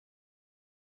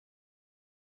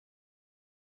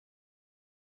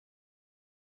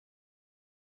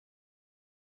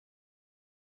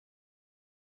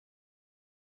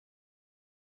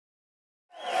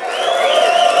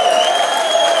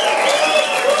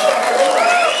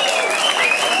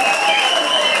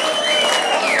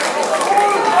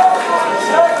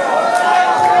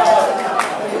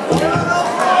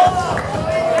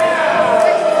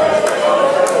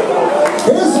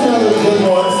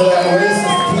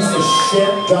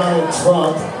shit, Donald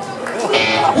Trump.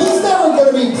 He's never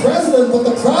going to be president, but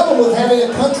the problem with having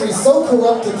a country so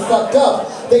corrupt and fucked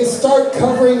up, they start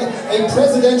covering a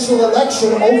presidential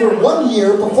election over 1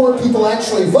 year before people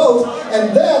actually vote,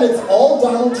 and then it's all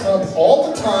Donald Trump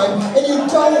all the time, and you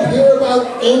don't hear about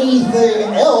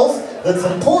anything else that's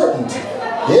important.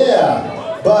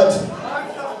 Yeah, but,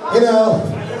 you know,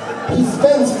 he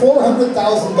spends $400,000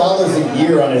 a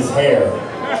year on his hair.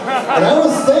 And I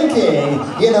was thinking,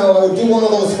 you know, I would do one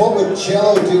of those what would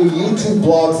Jello do YouTube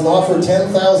blogs and offer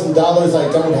 $10,000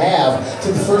 I don't have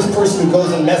to the first person who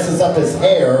goes and messes up his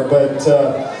hair, but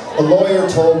a lawyer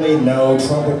told me no,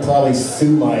 Trump would probably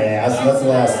sue my ass, and that's the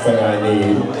last thing I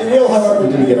need. And he'll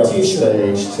have to get off the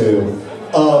stage too.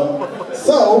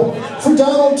 So, for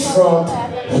Donald Trump,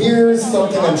 here's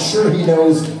something I'm sure he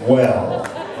knows well.